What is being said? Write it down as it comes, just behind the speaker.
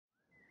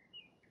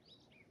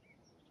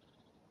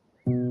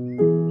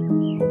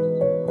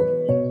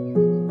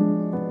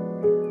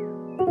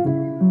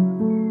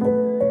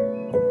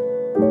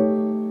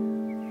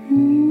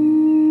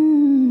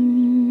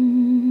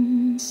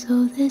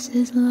this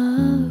is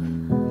love.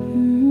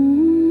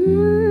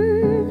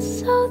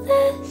 So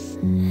this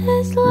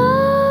is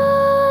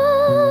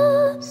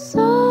love.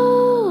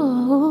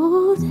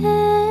 So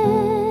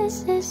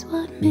this is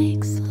what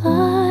makes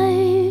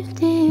life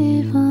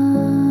divine.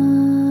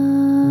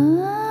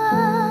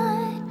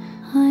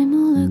 I'm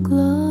all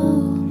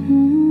aglow,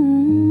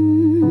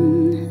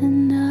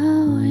 and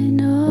now I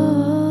know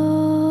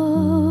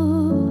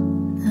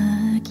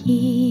the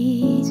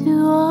key to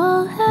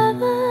all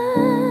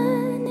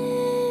heaven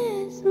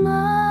is mine.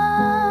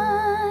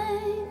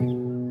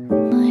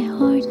 My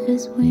heart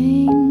has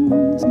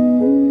wings,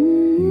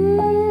 and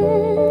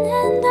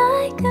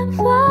I can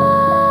fly.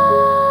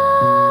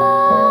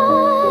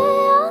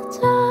 I'll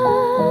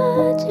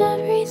touch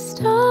every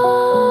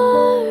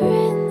star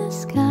in the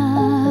sky.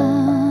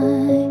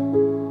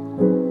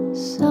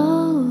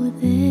 So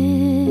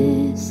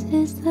this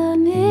is the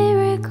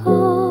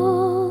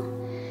miracle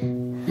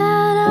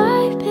that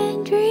I've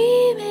been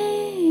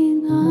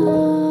dreaming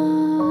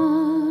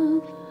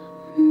of.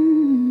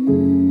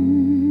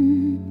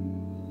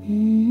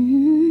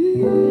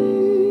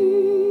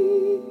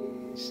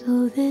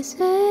 So this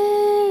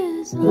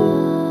is love.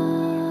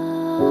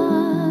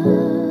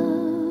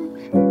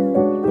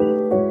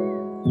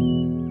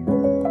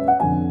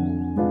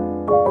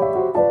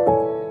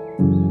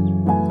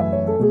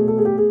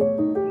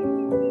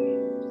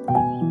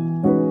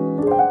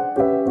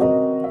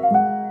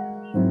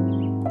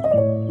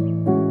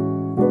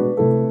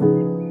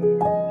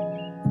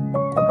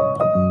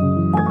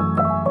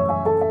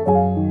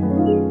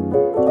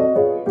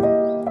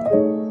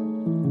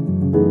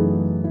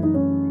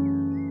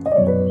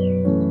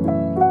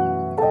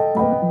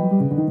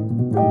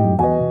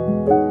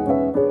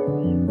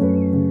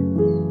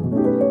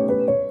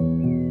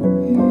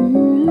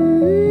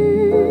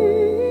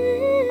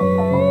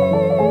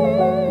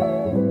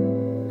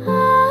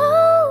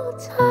 I'll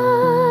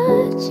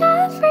touch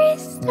every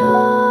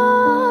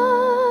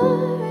star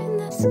in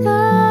the sky.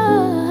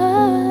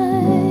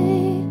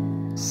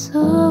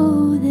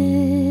 So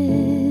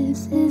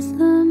this is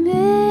the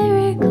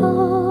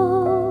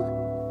miracle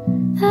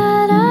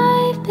that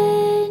I've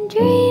been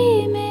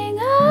dreaming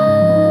of.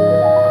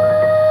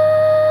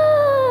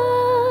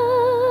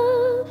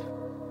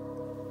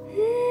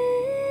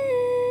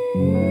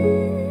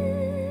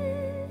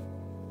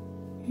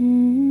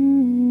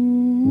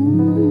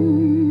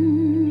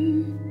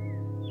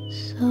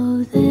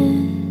 So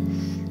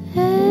this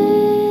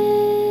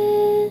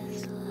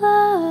is love.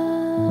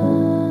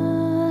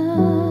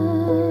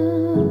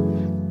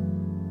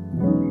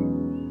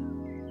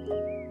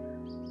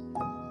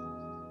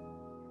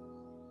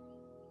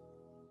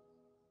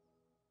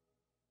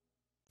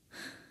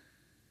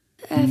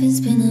 I've been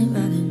spinning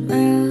round and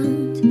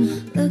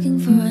round, looking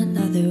for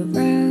another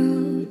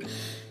round.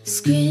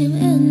 Scream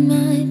in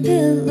my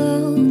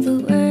pillow the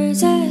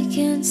words I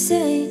can't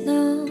say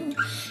no.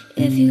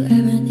 If you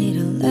ever need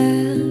a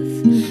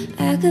laugh,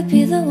 I could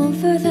be the one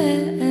for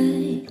that.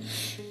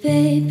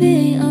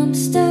 Baby, I'm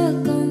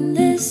stuck on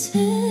this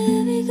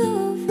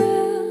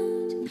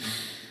merry-go-round.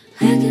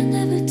 I can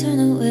never turn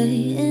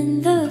away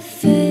in the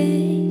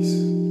face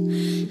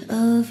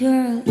of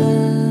your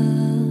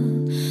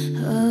love.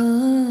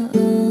 Oh,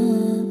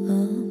 oh,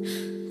 oh.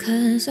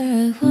 'Cause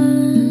I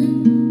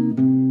want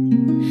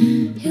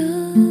you.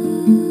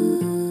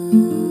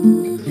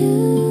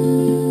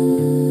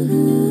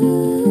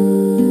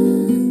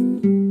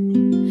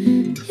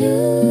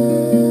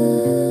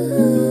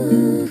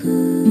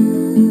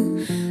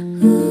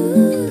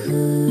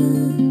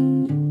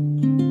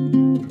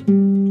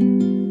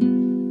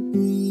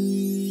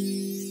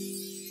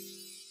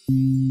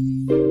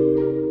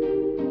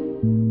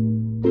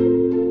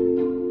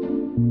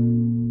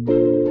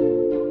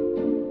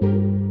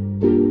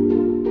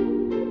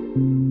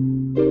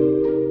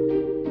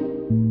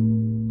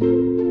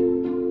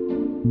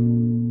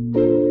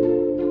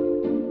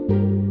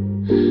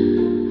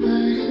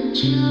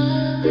 Wouldn't you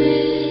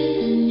agree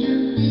in your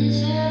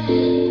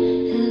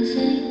misery? Feels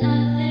like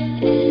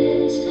nothing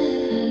is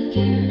ever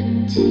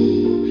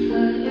guaranteed.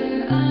 For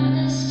your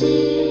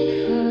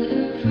honesty, for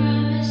your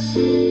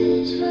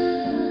promises,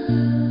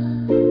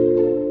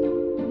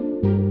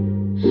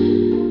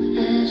 I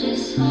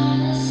just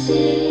wanna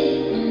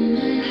see when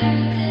my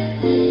heart could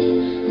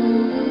leave.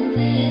 Oh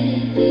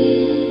baby,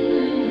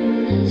 are you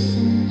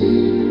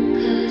listening?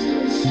 'Cause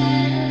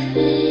inside of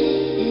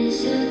me is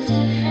so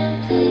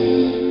differently.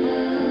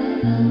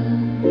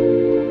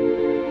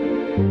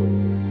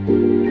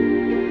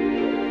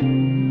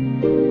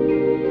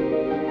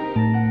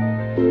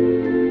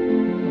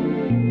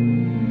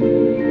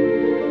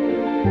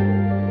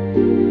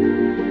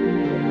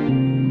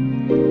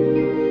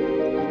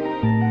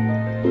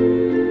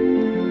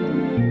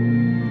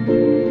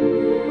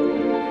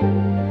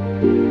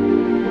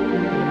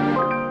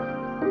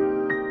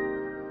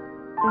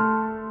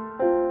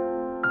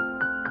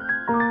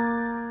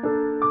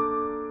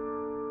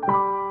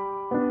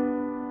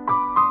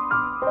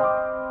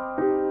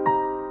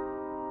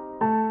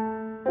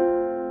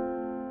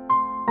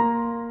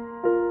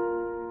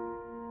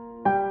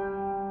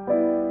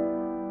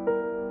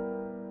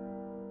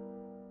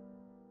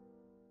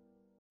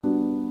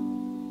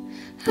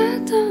 I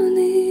don't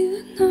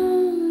even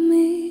know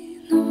me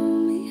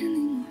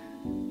anymore.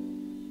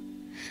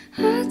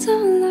 I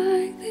don't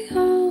like the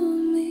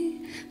old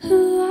me,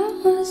 who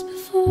I was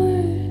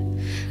before.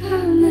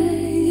 I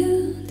met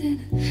you,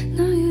 didn't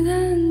know you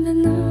then, but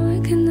now I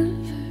can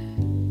never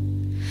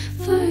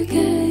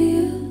forget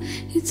you.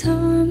 You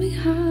taught me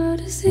how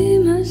to see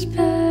much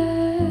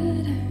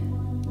better.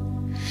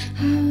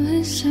 I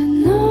wish I'd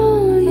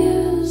known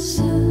you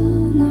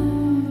sooner.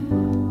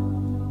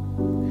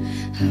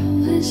 I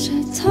wish I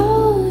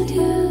told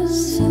you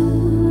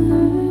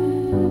sooner.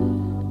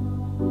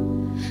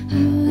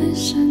 I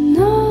wish I'd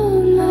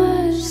known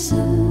much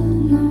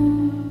sooner.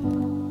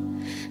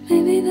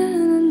 Maybe then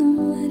I know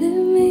what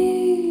it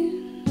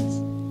means.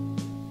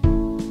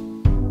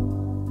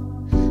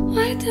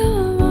 Why do I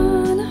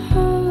wanna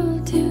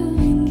hold you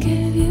and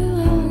give you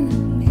all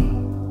of me?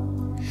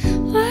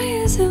 Why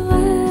is it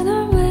when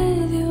I'm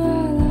with you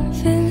all I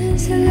feel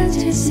is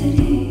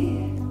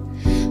electricity?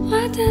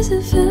 Why does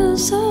it feel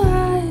so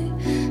right,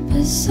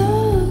 but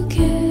so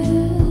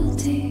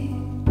guilty?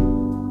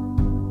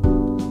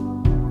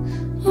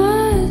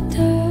 What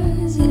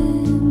does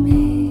it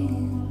mean?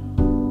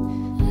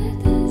 What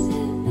does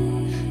it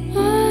mean?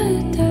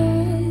 What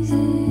does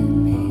it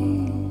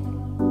mean?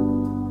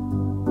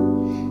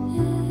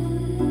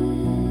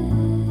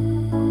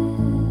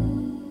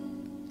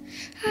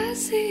 I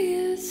see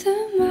you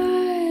through my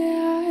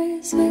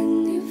eyes when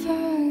you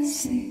fall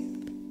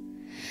asleep.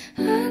 I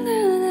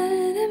know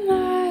that in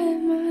my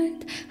mind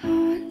I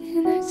want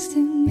you next to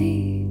me.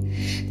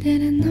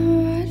 Didn't know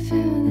I'd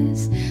feel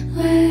this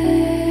way.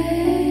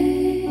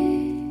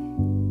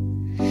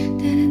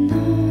 Didn't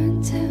know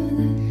until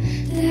the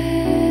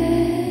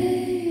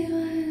day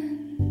when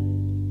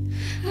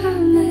I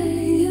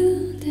met you.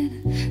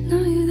 Didn't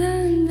know you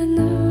then, but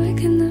now I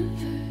can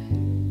never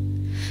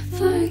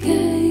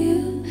forget you.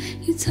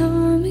 You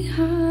taught me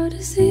how to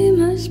see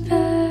much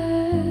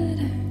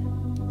better.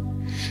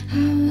 I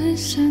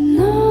wish I'd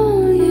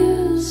known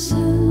you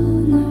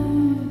sooner.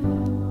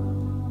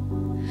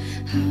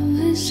 I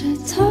wish I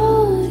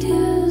told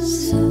you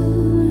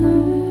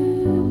sooner.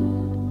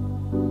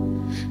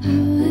 I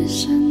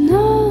wish I'd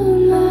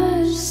known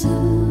much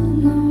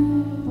sooner.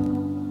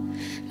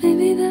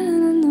 Maybe then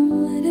I know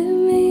what it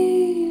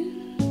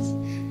means.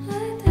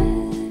 What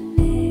does it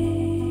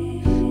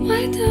mean?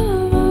 Why do I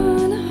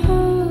wanna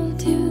hold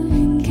you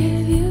and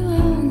give you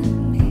all of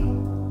me?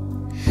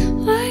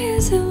 Why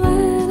is it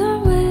when I'm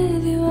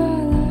with you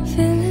all I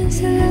feel is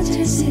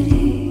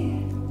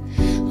electricity?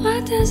 Why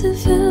does it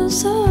feel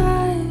so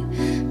right,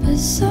 but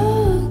so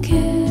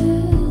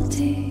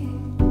guilty?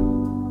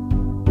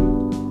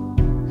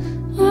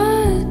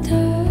 What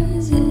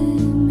does it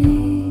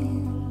mean?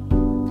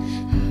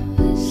 I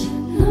wish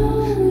I'd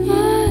known.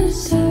 What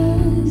does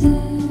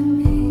it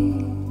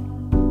mean?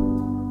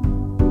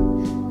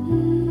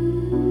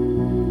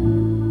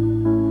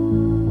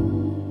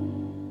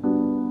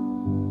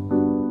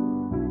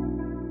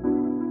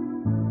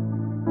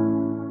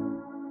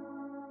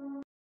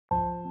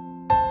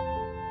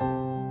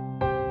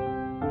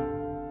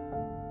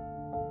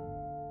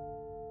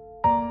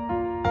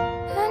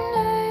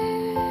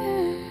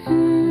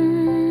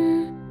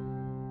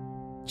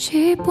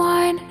 Cheap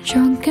wine,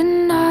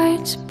 drunken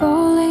nights,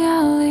 bowling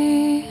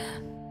alley,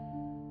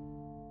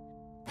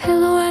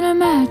 pillow and a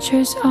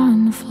mattress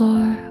on the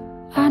floor.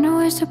 I know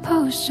we're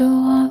supposed to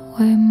want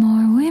way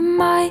more. We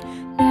might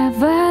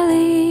never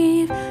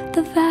leave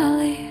the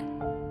valley.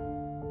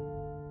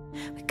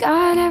 We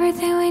got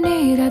everything we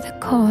need at the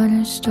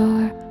corner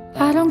store.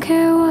 I don't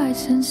care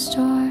what's in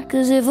store,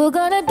 'cause if we're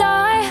gonna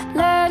die,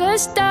 let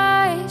us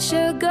die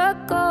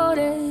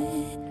sugar-coated.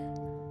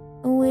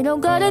 We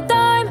don't got a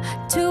dime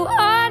to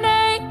our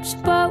names,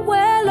 but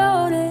we're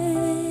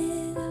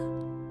loaded.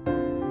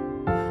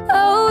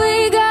 Oh,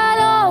 we got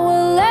all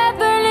we'll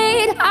ever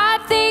need. I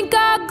think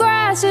our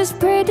grass is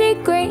pretty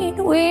green.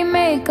 We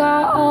make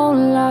our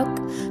own luck.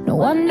 No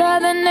wonder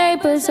the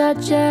neighbors are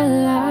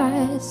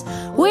jealous.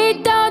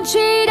 We don't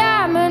cheat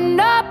our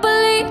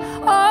monopoly.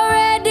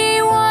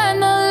 Already won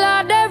the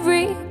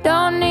lottery.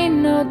 Don't need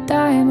no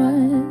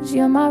diamonds.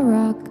 You're my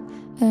rock,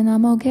 and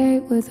I'm okay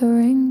with a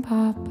ring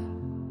pop.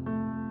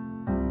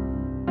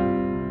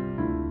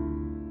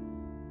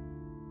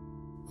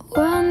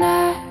 We'll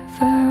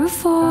never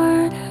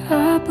afford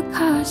a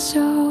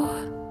Picasso,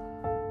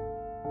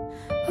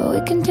 but we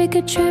can take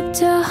a trip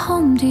to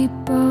Home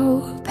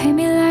Depot. Pay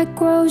me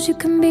like Rose, you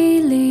can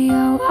be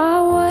Leo.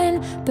 Our one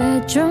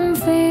bedroom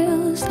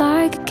feels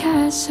like a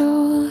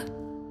castle.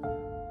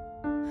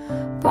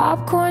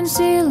 Popcorn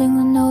ceiling,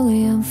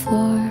 linoleum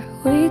floor.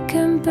 We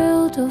can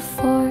build a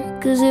fort,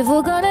 'cause if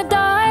we're gonna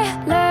die,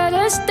 let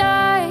us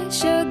die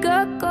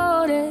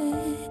sugar-coated.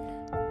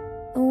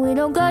 We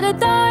don't got a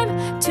dime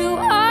to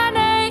our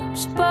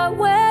names, but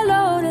we're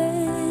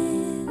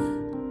loaded.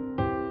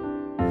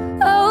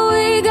 Oh,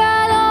 we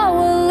got all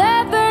we'll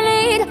ever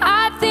need.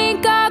 I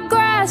think our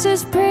grass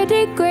is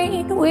pretty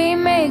green. We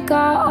make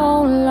our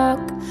own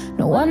luck.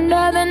 No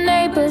wonder the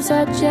neighbors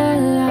are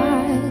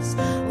jealous.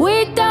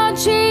 We don't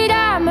cheat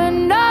our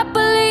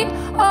monopoly.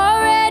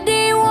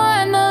 Already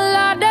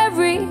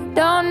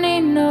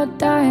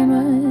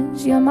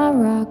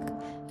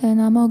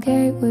I'm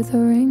okay with a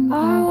ring.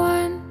 Our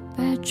one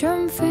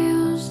bedroom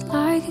feels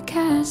like a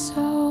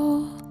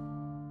castle,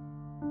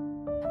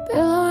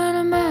 pillow and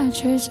a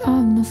mattress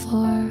on the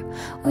floor.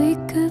 We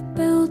could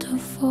build a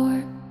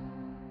fort.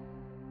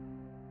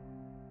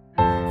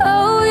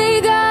 Oh, we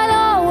got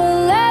all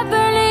we'll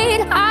ever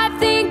need. I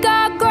think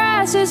our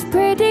grass is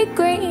pretty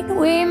green.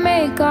 We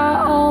make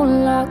our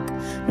own luck.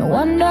 No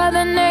wonder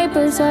the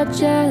neighbors are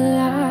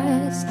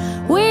jealous.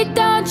 We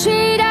don't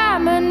cheat our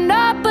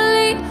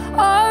monopoly.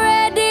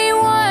 Already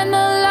won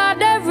a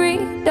lottery.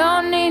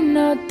 Don't need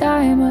no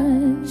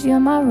diamonds.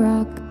 You're my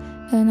rock,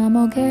 and I'm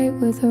okay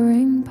with a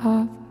ring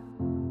pop.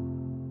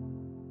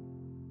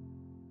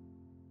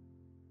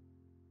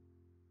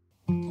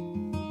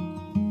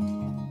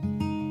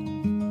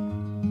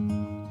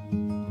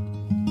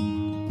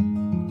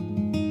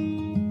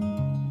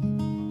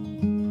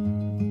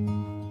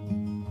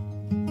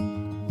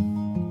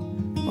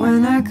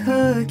 When I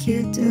cook,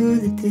 you do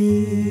the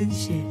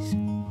dishes,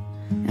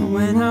 and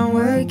when I'm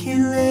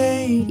working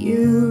late,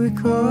 you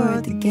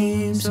record the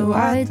game so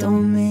I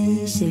don't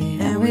miss it.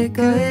 And we're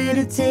good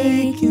at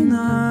taking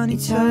on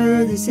each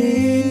other's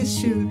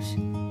issues,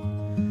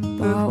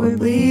 but we're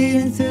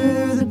bleeding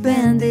through the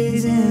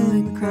band-aids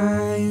and we're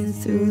crying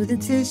through the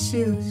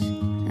tissues.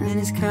 And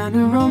it's kinda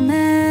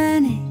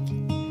romantic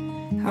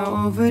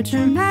how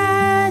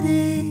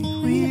over-dramatic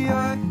we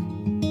are,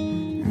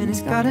 and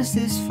it's got us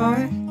this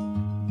far.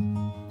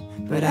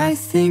 But I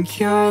think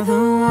you're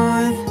the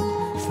one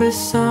for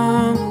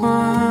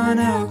someone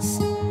else,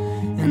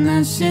 and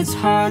that shit's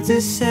hard to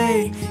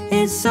say.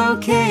 It's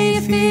okay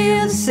if you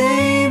feel the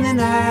same,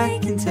 and I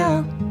can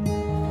tell.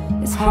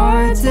 It's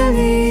hard to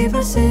leave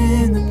us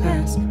in the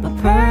past, but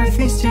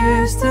perfect's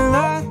just a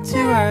lot to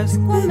ask.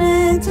 We're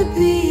meant to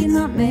be,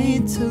 not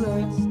made to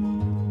last.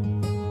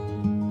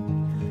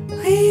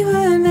 We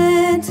were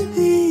meant to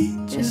be,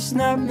 just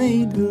not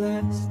made to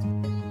last.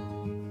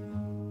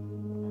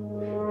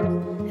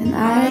 And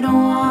I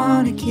don't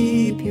wanna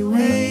keep you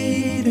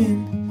waiting.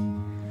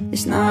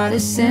 It's not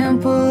as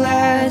simple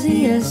as a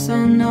yes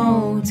or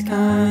no. It's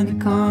kinda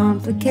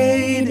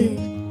complicated,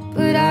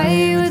 but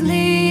I would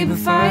leave a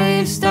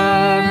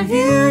 5-star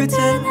review,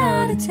 10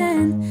 out of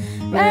 10.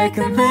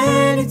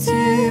 Recommend it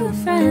to a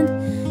friend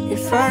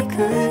if I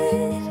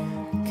could,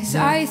 'cause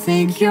I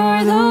think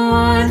you're the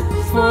one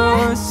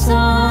for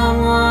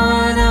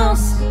someone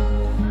else.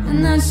 And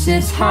that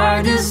shit's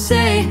hard to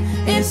say.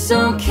 It's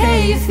okay,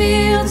 you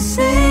feel the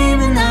same,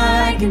 and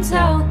I can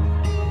tell.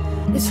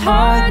 It's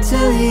hard to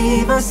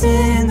leave us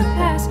in the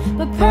past,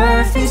 but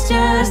perfect's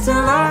just a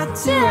lot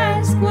to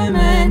ask. We're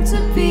meant to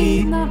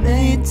be, not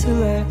made to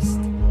last.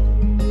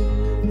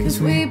 'Cause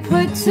we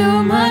put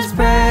too much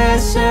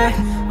pressure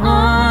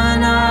on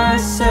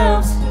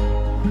ourselves,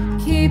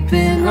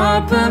 keeping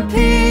up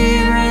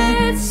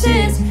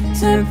appearances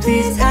to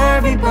please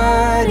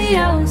everybody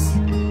else.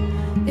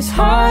 It's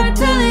hard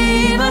to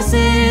leave us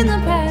in the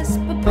past,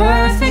 but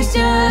perfect's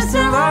just a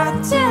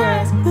lot to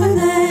ask. We're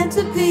meant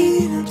to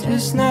be,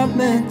 just not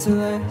meant to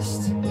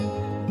last.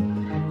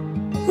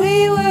 We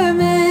were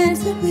meant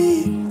to be,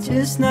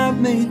 just not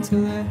made to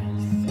last.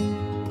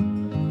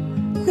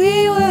 We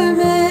were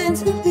meant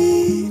to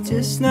be,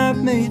 just not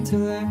made to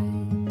last.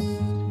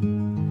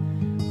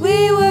 We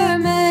were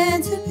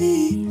meant to be,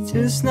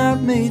 just not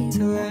made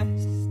to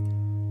last.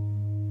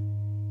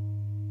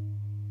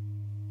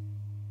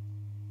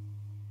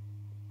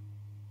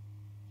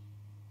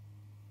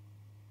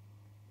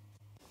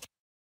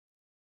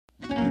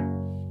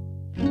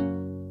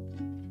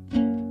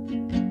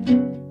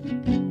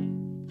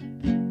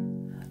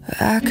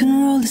 I can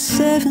roll a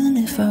 7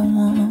 if I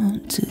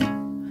want to,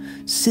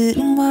 sit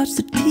and watch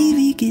the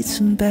TV, get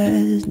some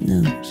bad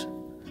news.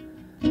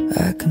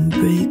 I can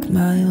break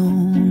my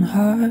own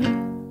heart,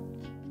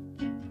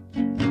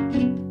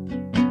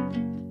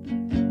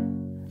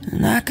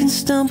 and I can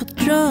stumble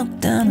drunk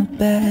down a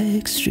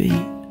back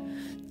street,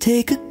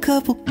 take a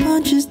couple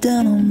punches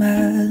down on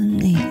my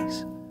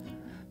knees,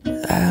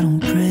 but I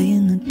don't pray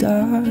in the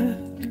dark.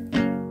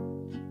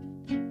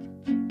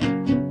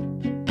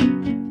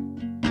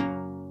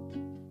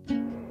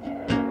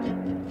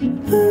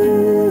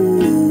 Ooh,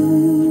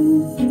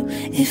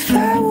 if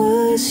I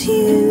was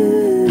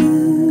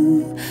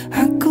you,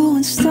 I'd go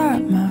and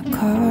start my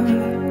car.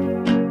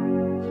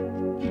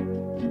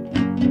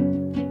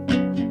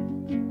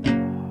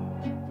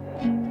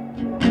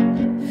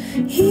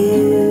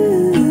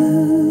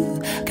 You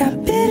got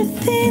better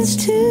things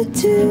to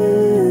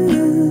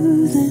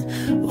do than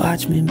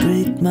watch me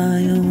break my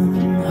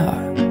own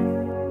heart.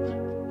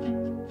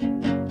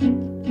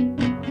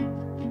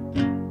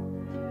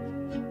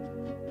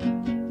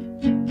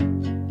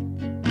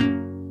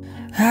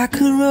 I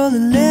could roll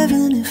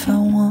 11 if I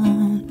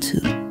want to,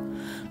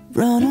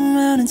 run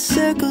around in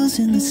circles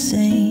in the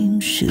same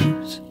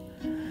shoes.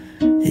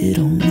 It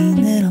don't mean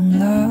that I'm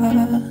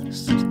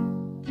lost.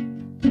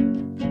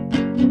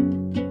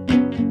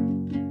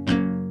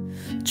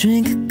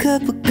 Drink a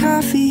cup of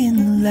coffee in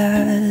the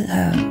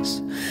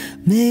lighthouse.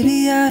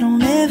 Maybe I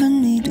don't ever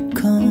need to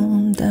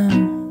calm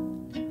down.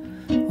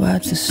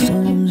 Watch the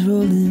storms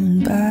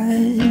rolling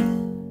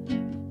by.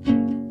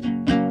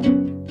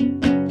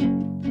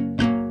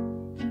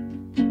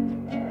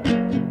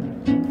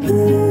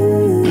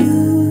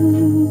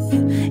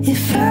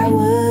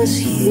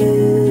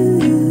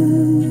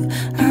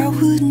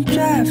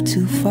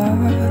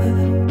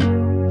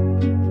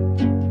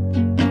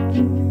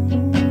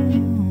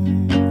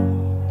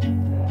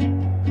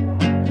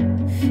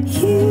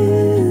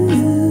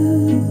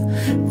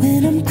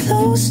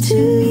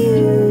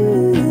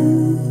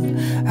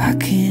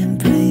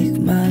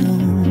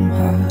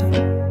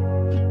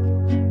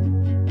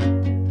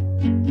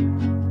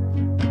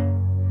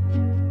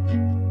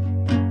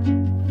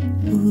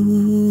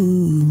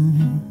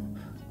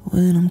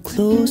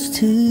 close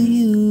to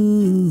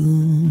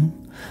you,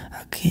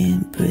 I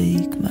can't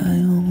break my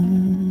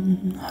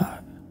own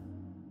heart.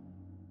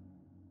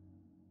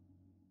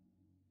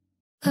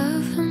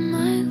 Love of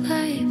my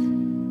life,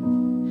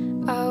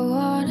 I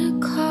wanna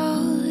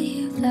call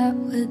you that.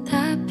 Would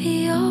that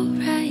be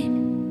alright?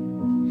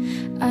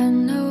 I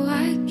know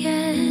I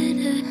get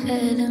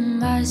ahead of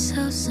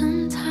myself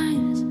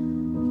sometimes,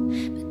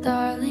 but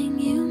darling,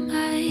 you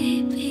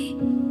might be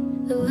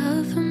the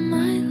love of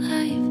my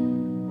life.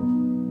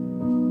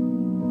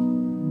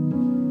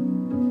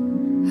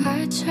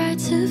 I try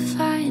to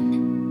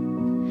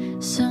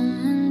find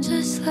someone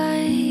just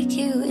like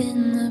you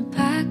in the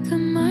back of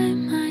my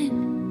mind,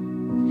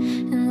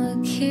 and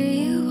look, here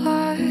you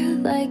are,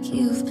 like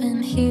you've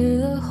been here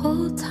the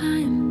whole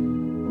time.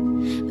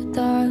 But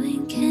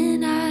darling,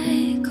 can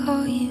I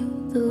call you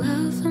the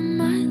love of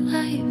my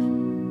life?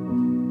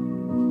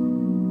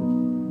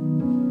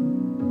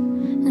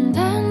 And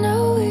I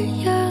know we're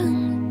young,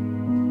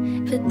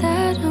 but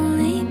that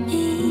only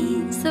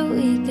means that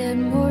we get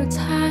more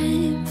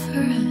time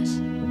for us.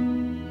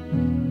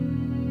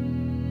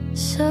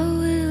 So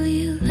will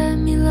you let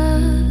me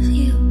love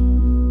you?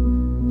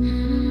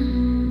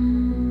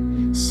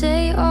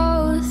 Say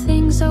all the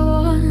things I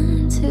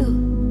want to.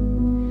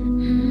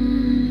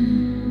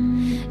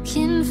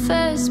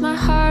 Confess my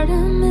heart a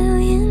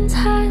million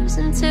times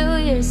until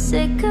you're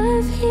sick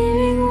of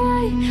hearing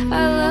why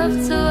I love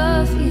to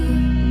love you.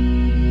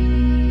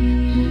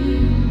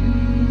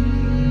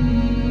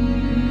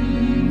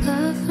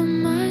 Love of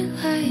my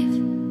life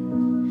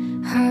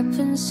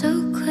happened so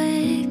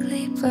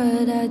quickly,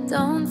 but I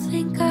don't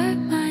think I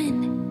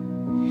mind.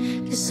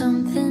 'Cause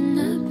something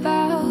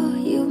about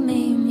you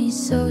made me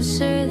so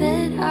sure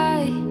that I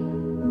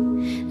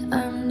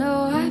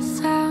know I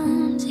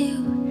found you,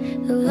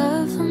 the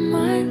love of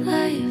my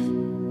life.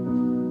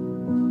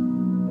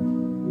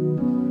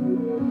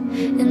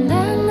 And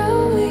I know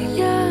we're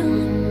young,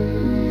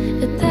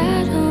 but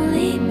that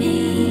only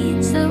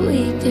means that we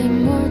get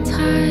more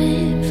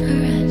time for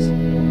us.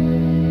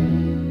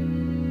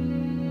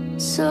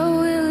 So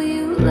will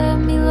you let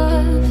me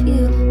love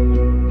you?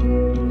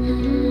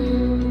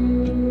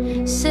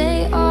 Say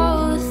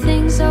all the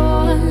things I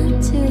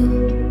want to.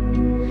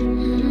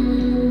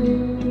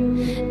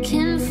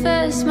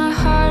 Confess my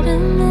heart a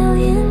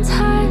million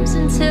times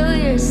until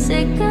you're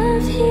sick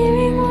of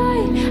hearing why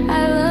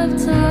I love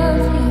to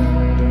love you.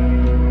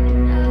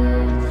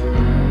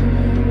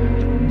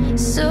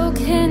 So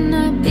can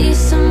I be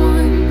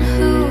someone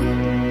who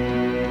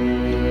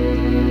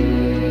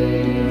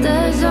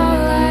does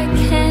all I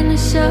can to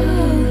show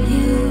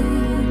you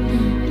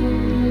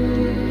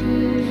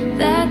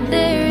that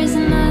there is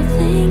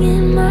nothing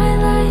in my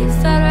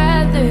life I'd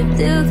rather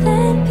do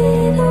than be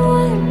the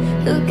one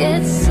who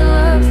gets to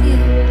love you?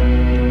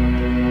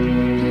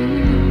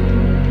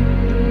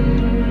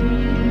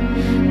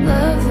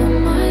 Love of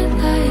my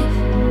life,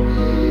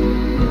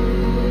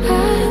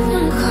 I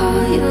wanna call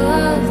you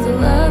love, the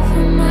love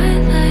of my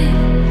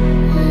life.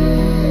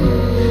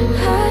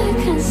 I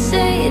can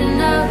say it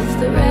enough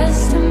the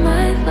rest of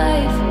my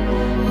life.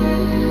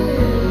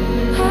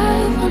 I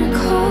wanna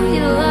call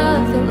you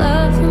love, the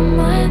love of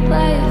my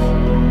life.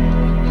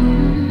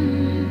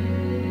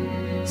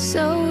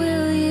 So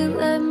will you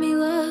let me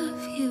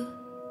love you?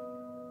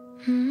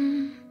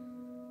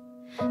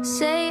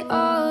 Say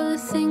all the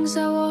things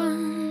I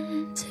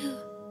want to.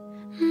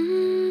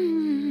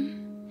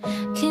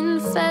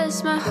 Confess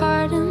my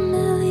heart a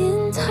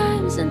million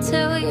times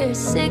until you're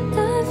sick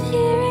of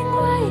hearing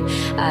why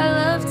I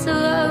love to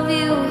love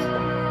you.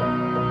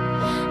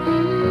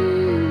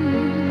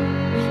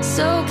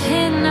 So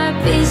can I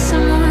be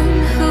someone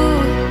who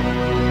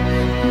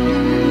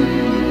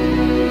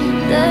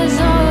does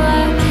all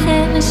I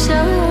can to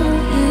show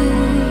you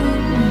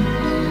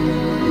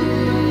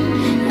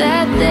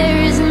that there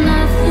is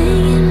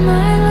nothing in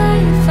my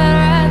life I'd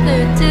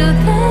rather do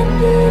than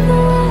be the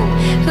one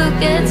who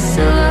gets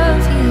to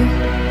love you.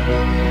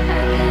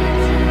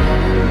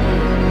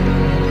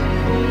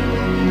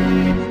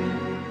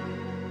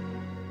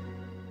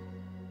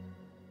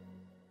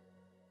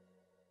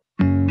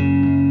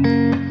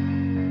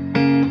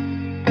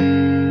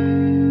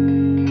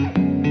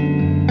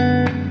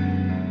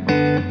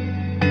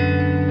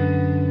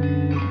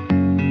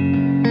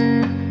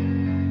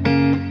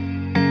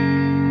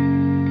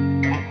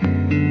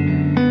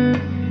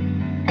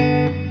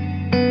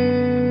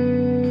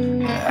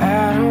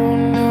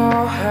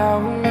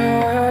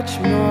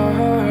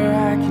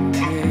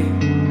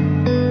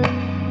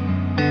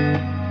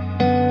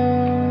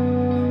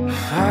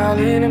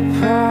 Falling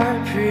apart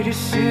pretty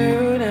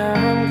soon,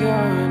 I'm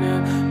gonna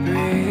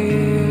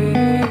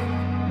break.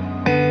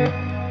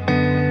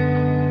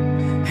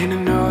 And I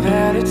know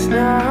that it's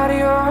not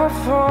your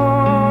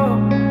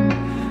fault,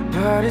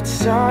 but it's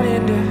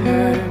starting to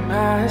hurt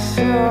my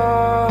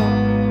soul.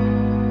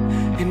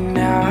 And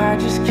now I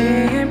just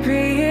can't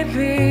believe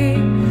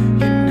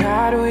you're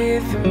not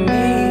with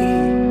me.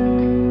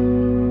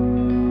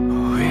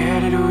 Where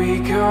did we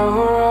go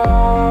wrong?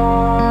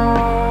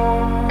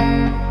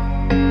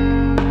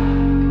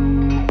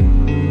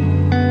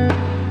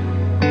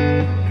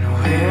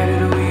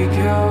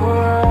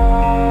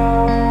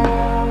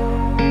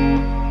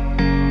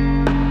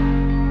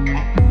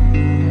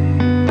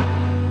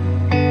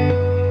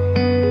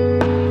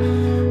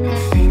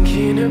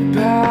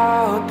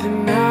 about the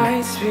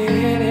nights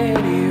spent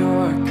in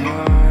your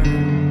car,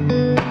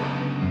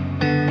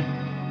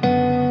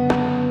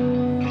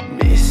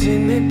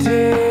 missing the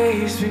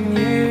days when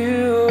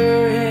you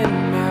were in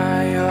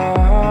my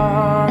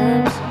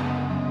arms.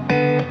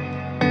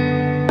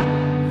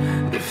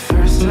 The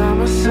first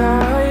time I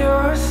saw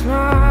your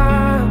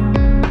smile,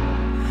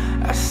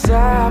 I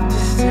stopped to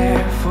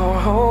stare for a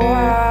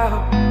while.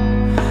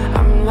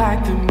 I'm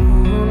like the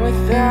moon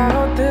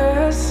without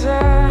the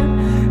sun.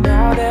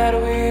 Now that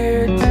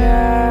we're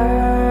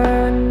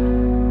done,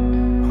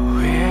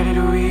 where did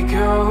we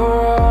go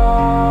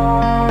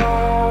wrong?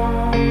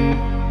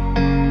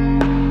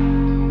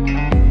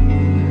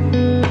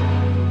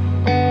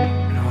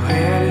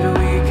 Where did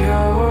we go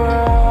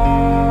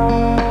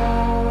wrong?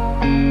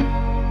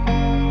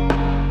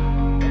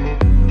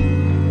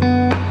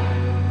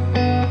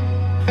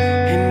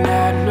 And I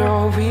know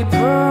we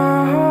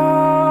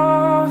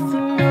both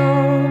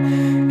know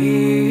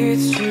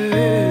it's true.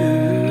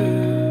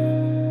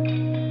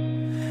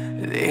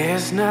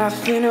 There's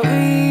nothing we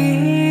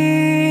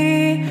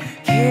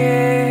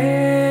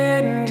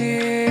can do.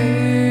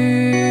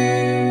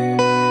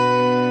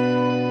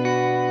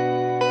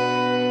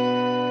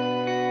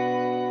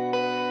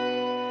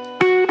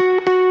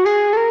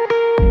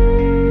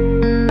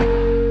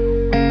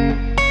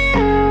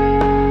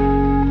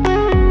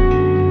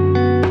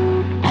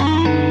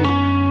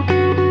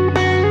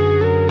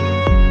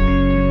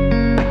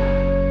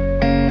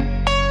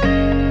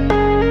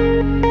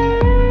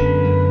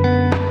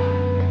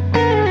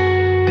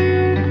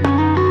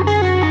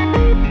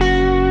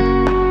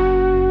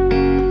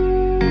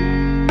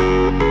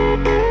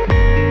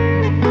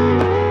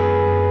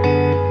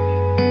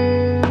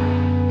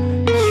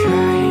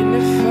 Trying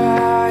to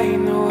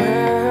find the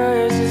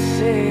words to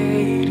say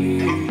to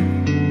you,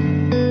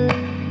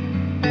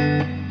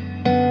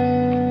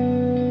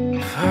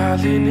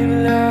 falling in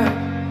love,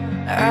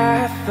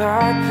 I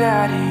thought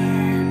that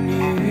you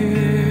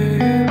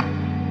knew.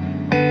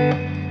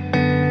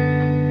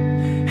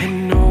 And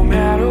no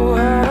matter what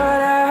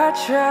I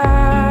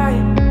try,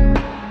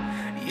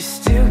 you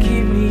still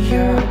keep me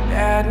up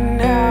at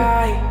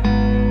night.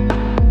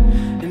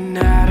 And I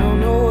don't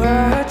know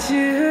what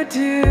to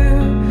do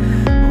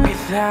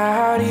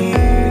without you.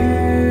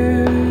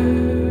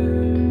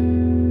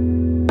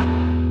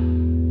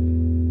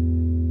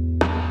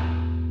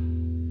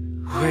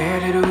 Where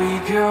did we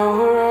go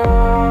wrong?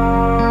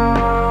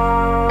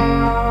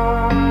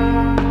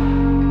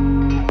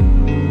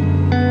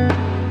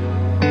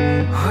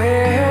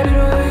 Where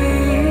did we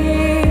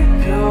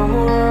go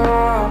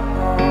wrong?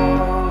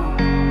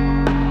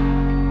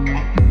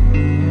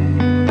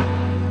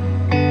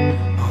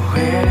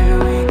 Where did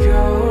we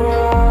go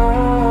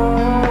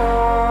wrong?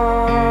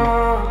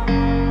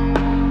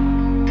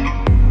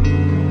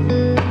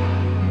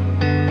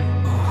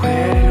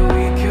 Where did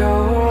we go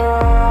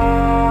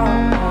wrong?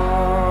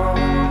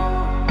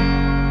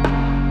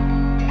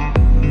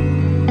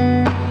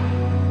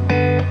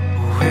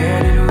 Where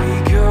did we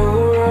go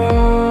wrong?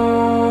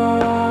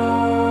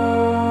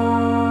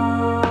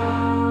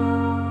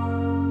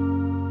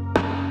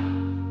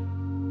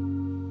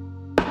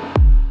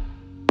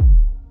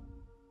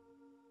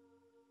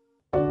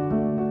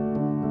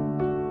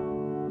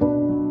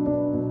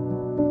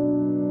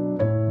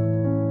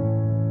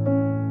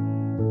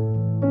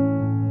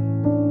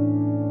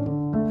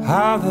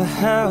 How the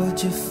hell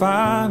did you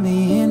find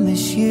me in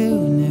this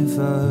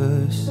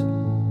universe?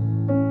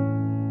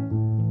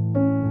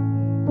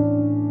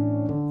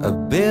 A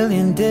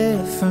billion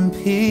different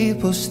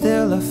people,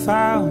 still I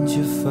found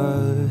you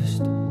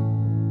first.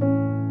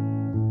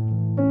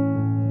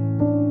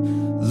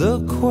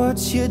 Look what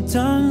you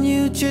done,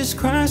 you just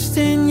crashed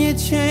and you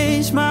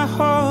changed my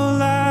whole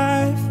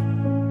life.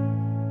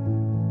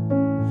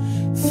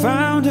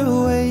 Found a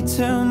way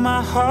to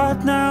my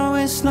heart, now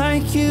it's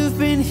like you've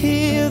been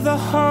here the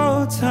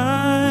whole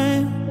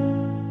time.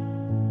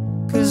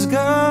 'Cause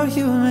girl,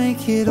 you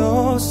make it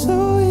all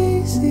so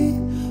easy,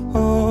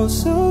 oh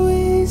so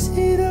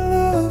easy to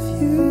love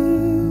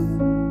you.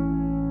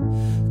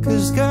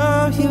 'Cause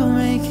girl, you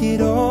make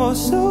it all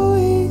so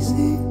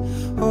easy,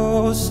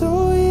 oh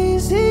so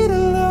easy to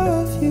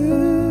love you.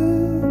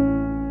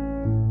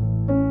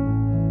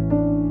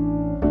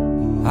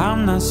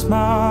 I'm not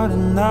smart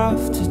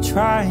enough to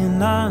try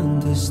and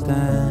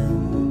understand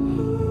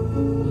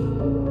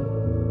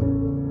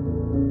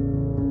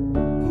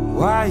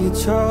why you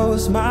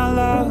chose my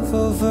love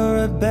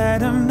over a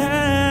better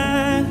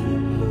man.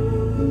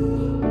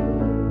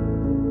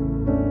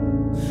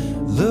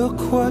 Look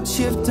what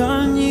you've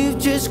done, you've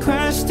just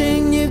crashed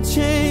and you've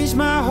changed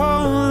my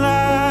whole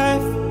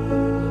life.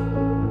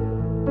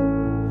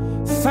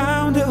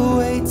 Found a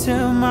way to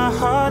my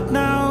heart,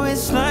 now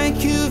it's like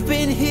you've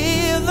been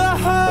here the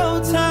whole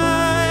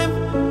time.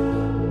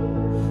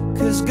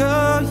 'Cause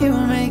girl, you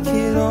make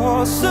it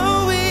all so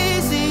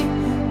easy,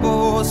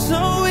 oh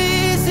so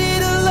easy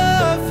to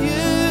love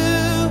you.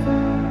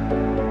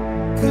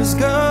 'Cause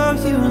girl,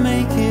 you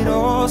make it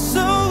all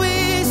so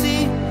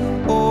easy,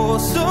 oh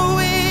so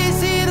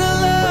easy to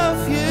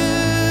love you.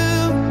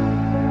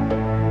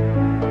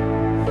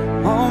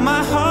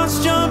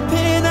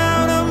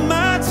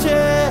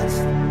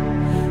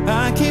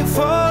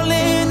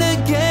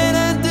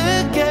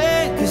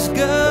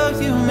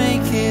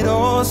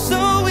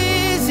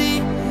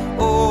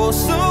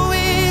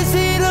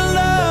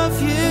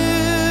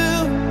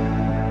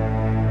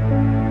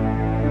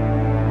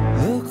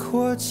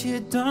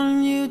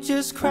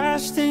 just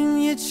crashed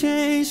and you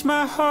changed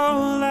my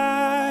whole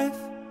life.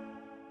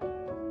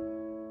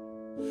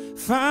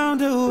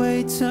 Found a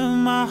way to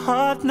my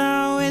heart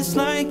now, it's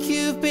like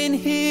you've been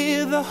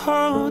here the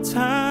whole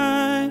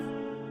time.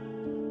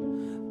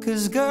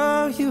 'Cause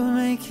girl, you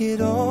make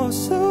it all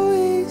so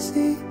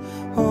easy,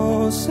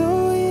 oh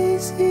so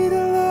easy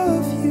to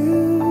love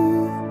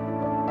you.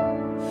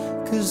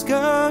 'Cause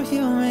girl,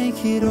 you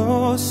make it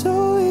all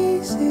so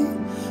easy,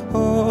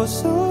 oh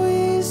so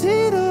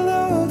easy to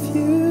love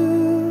you.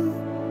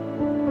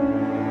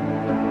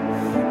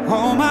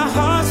 Oh, my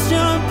heart's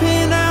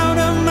jumping out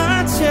of my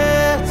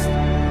chest,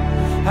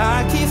 I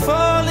keep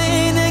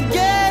falling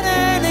again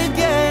and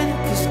again.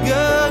 'Cause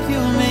girl,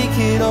 you make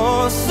it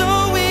all so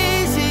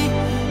easy,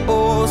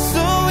 oh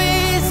so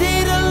easy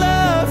to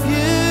love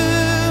you.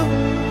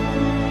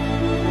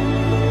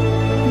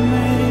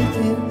 Make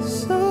it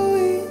so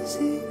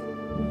easy,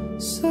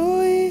 so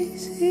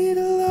easy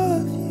to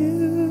love you.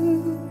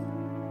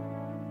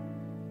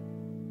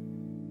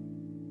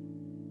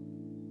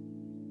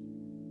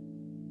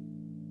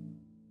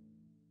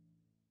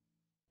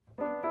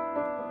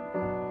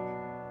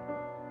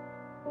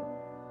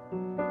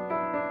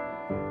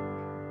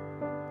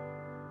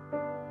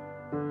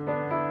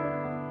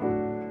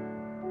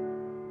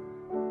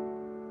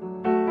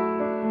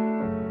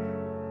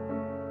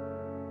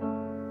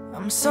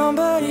 I'm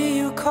somebody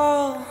you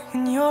call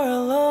when you're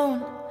alone.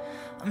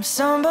 I'm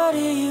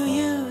somebody you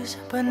use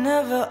but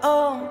never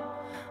own.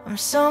 I'm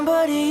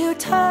somebody you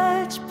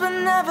touch but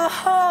never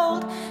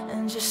hold.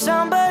 And you're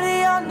somebody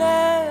I'll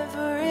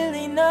never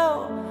really know.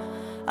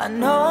 I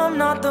know I'm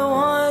not the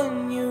one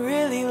you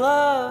really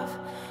love.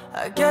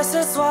 I guess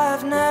that's why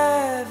I've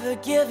never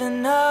given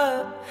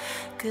up.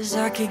 'Cause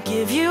I could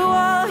give you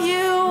all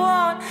you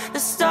want,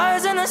 the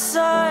stars and the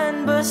sun,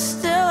 but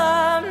still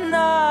I'm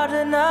not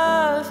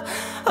enough.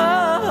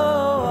 Oh,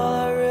 all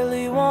I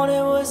really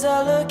wanted was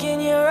that look in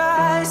your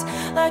eyes,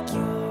 like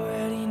you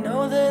already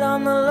know that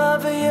I'm the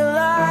love of your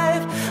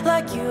life,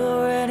 like you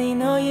already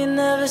know you're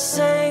never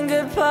saying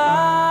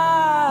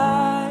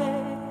goodbye.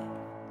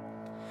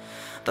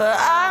 But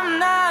I'm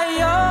not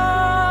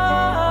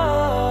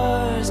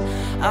yours,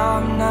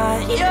 I'm not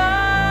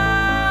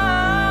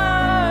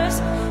yours,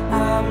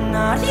 I'm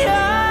not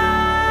yours.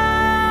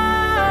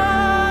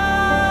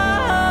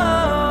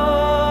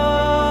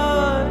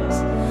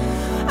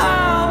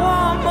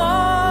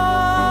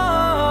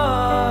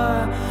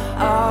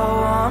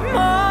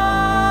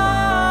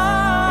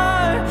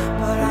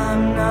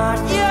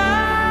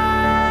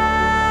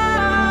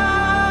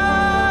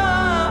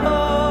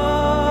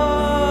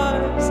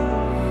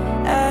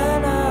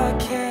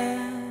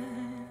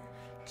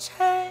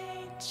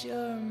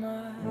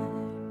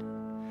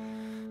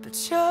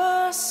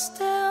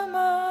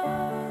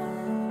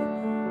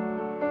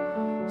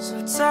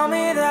 Tell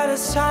me that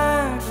it's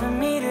time for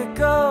me to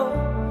go,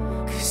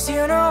 'cause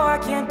you know I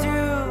can't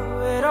do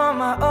it on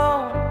my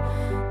own.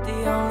 The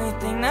only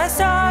thing that's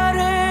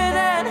harder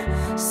than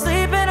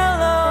sleeping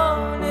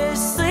alone is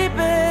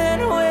sleeping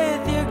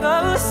with your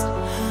ghost.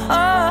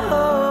 Oh,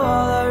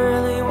 all I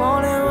really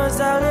wanted was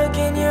that look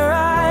in your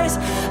eyes,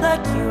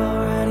 like you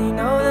already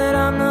know that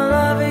I'm the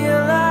love of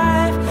your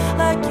life,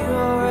 like you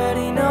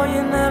already know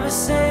you're never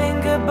saying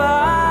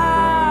goodbye.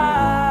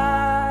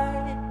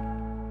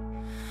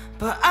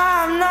 But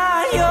I'm not